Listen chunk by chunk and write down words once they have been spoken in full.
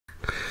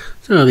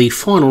So the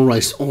final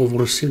race of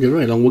what has seemed a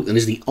very long week then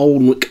is the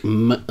Alnwick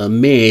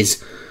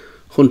Mares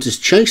Hunters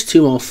Chase.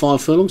 2 mile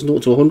 5 furlongs, 0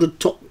 to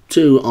 100. Top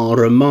 2 are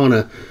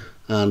Romana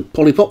and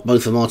Polypop,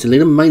 both for Martin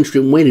Lena.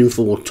 Mainstream winning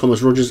for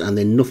Thomas Rogers, and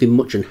then Nothing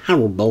Much and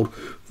Harold Bold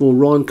for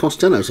Ryan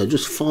Costello. So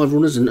just 5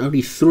 runners and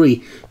only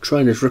 3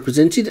 trainers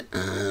represented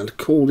and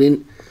called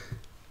in,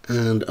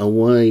 and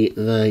away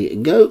they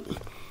go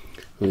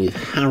with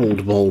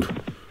Harold Bold.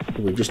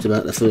 We're just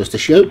about the first to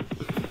show,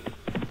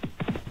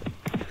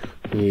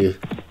 with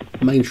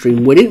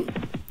Mainstream winning,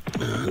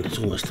 and it's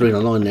almost 3 in a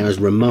line now as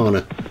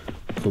Romana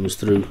comes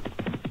through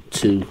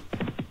to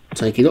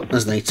take it up.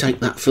 As they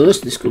take that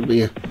first, this could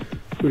be a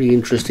pretty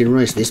interesting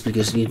race, this,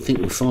 because you'd think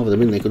with 5 of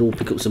them in they could all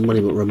pick up some money,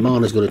 but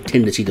Romana's got a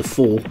tendency to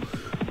fall.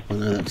 I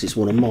know that's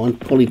one of mine.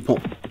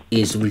 Polypop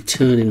is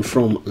returning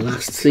from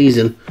last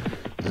season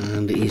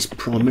and is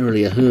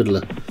primarily a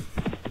hurdler.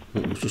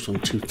 It was just on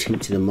too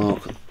tempting a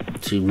mark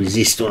to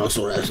resist when I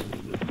saw how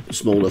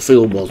small the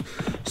field was,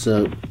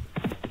 so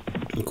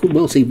I could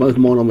well see both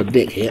mine on the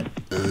deck here.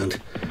 And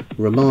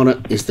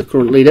Romana is the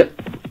current leader,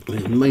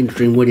 with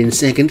Mainstream winning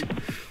second,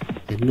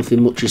 and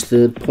Nothing Much is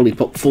third,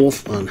 Polypop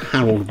fourth, and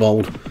Harold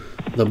Bold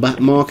the back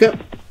marker.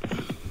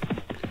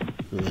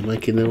 And they're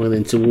making their way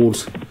then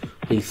towards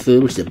the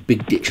third, which is a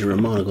big ditch, and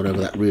Romana got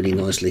over that really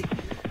nicely.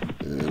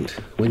 And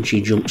when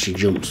she jumps, she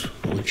jumps.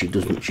 Or when she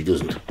doesn't, she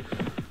doesn't.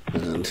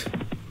 And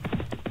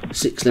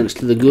 6 lengths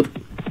to the good.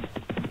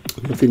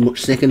 Nothing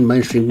Much second,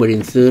 Mainstream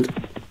winning third,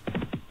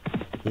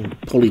 and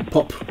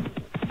Polypop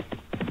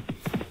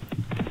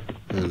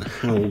and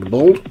Harold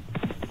Bold.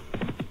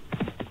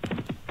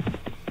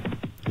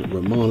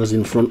 Romana's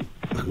in front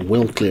and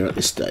well clear at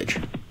this stage.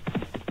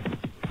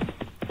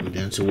 And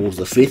down towards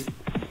the 5th.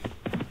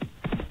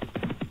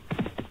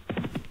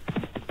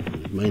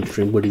 And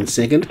Mainstream winning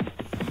second.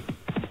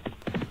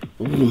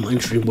 Oh,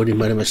 Mainstream winning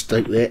made a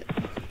mistake there.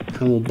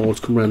 Harold Bold's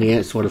come around the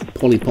outside of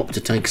Polypop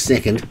to take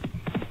second.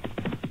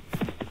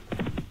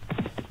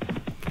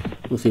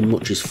 Nothing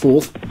Much is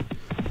fourth.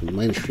 And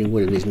Mainstream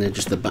winning is now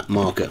just the back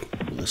marker.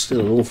 There's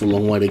still an awful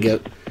long way to go,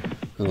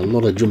 and a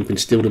lot of jumping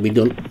still to be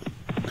done.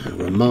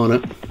 And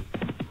Romana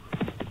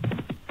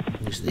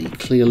is the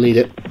clear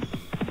leader.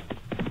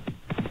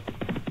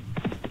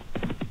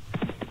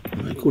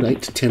 A good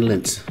 8 to 10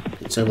 lengths.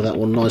 It's over that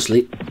one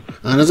nicely.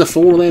 And as a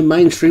fall there,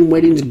 Mainstream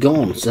wedding's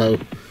gone. So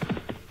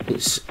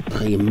it's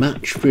a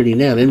match pretty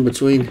now then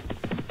between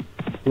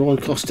Ryan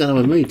Costello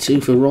and me.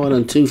 2 for Ryan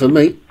and 2 for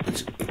me.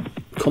 It's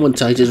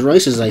commentators'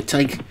 race as they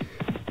take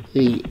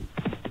the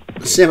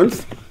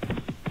 7th.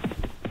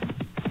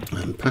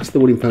 And past the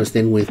winning post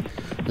then with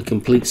a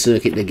complete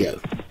circuit to go.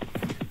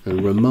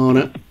 And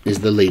Romana is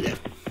the leader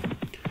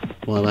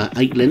by about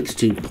 8 lengths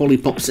to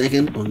Polypop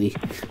second, on the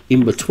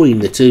in between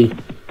the 2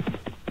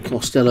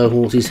 Costello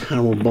horses,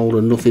 Harold Bold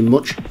and Nothing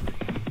Much.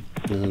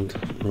 And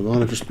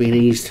Romana just being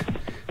eased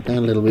down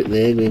a little bit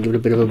there, going to give it a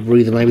bit of a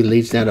breather, maybe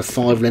leads down to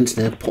 5 lengths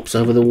now, pops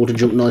over the water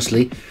jump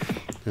nicely.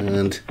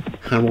 And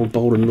Harold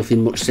Bold and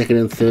Nothing Much second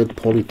and third,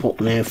 Polypop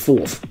now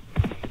 4th.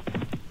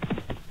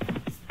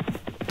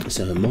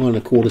 So a mile and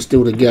a quarter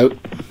still to go,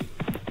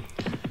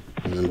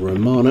 and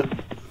Romana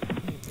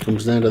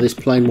comes down to this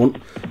plain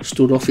one,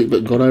 stood off it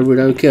but got over it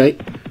okay.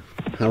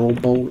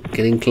 Harold Bold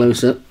getting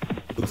closer,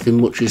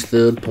 Nothing Much is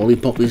third,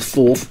 Polypop is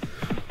 4th,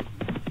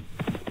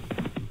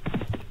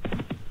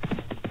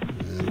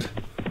 and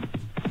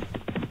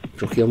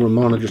jockey on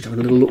Romana just having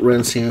a little look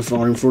around, see how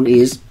far in front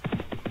he is,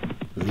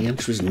 and the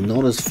answer is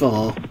not as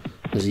far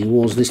as he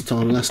was this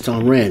time last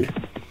time round,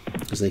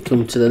 as they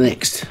come to the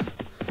next.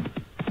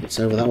 It's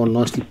over that one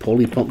nicely.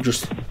 Polypop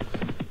just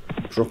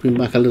dropping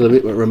back a little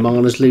bit, but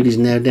Romana's lead is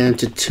now down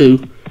to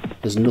 2.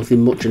 There's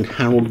Nothing Much and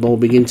Harold Bold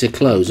begin to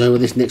close. Over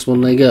this next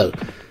one they go,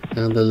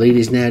 and the lead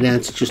is now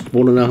down to just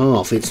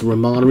 1.5. It's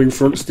Romana in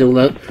front still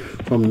though,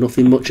 from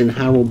Nothing Much and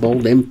Harold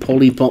Bold. Then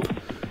Polypop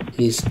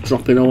is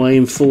dropping away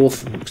in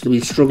 4th. Looks to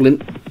be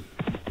struggling.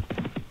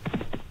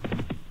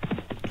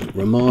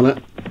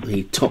 Romana,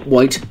 the top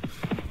weight,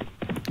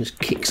 just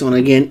kicks on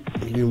again,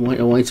 giving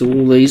weight away to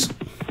all these.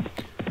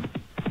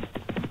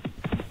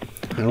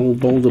 Harold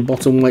Bold, the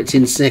bottom weight's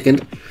in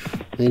second,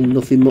 then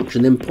Nothing Much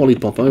and then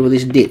Polypop over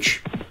this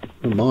ditch.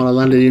 Romana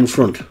landed in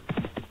front.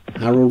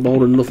 Harold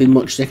Bold and Nothing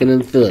Much second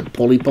and third,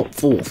 Polypop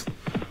 4th.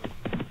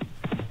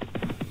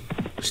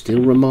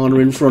 Still Romana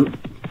in front.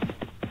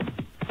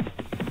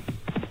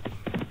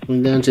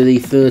 Going down to the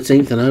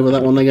 13th, and over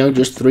that one they go,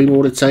 just 3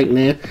 more to take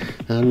now,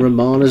 and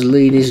Romana's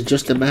lead is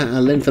just about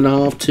 1.5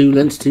 lengths, 2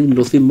 lengths to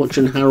Nothing Much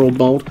and Harold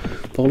Bold.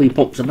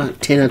 Polypop's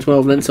about 10 or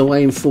 12 lengths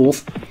away in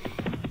 4th.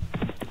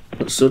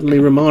 But suddenly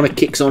Romana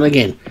kicks on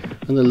again,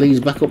 and the lead's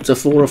back up to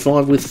 4 or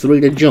 5 with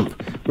 3 to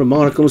jump.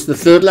 Romana comes to the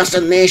third last,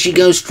 and there she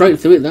goes straight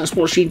through it. That's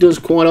what she does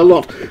quite a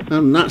lot,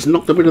 and that's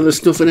knocked a bit of the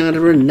stuffing out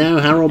of her. And now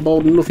Harold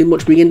Bold and Nothing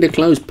Much begin to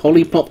close.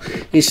 Polly Pop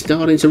is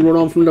starting to run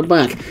on from the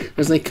back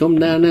as they come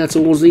down now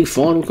towards the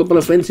final couple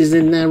of fences.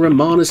 In there,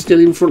 Romana's still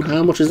in front.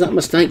 How much has that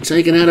mistake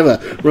taken out of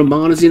her?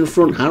 Romana's in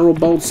front, Harold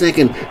Bold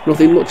second,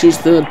 Nothing Much is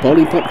third,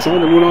 Polly Pop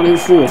trying to run on in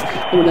fourth.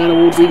 Coming down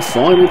towards the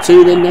final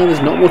two then now.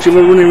 There's not much of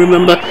a running,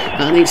 remember,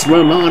 and it's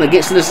Romana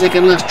gets to the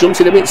second last,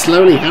 jumps it a bit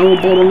slowly.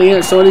 Harold Bold on the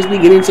outside is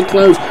beginning to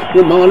close.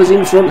 Romana's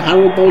in front,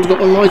 Harold Bold's got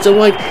the lighter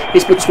weight.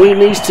 It's between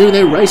these two,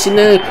 they're racing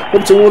now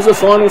up towards the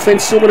final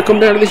fence. Still going to come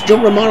down to this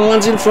jump. Romana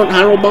lands in front,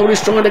 Harold Bold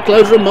is trying to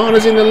close.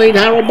 Romana's in the lead,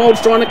 Harold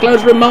Bold's trying to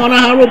close Romana.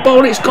 Harold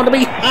Bold, it's got to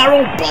be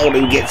Harold Bold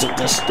who gets up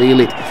to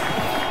steal it,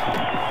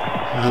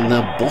 and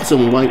the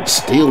bottom weight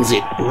steals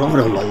it right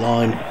on the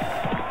line,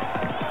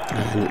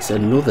 and it's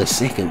another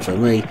second for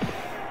me.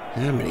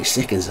 How many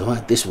seconds have I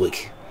had this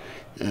week?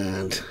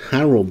 And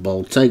Harold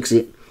Bold takes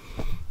it,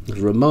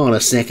 Romana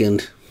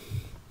second,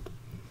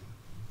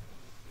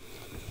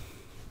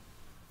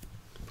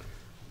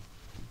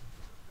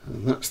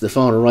 and that's the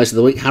final race of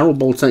the week. Harold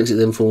Bold takes it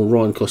then for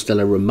Ryan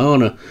Costello.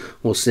 Romana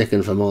was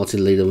second for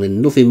Martin Leadham,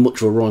 and Nothing Much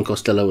for Ryan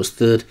Costello was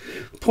third.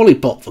 Polly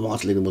Pop for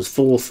Martin Leadham was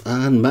fourth,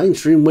 and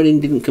Mainstream Winning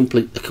didn't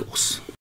complete the course.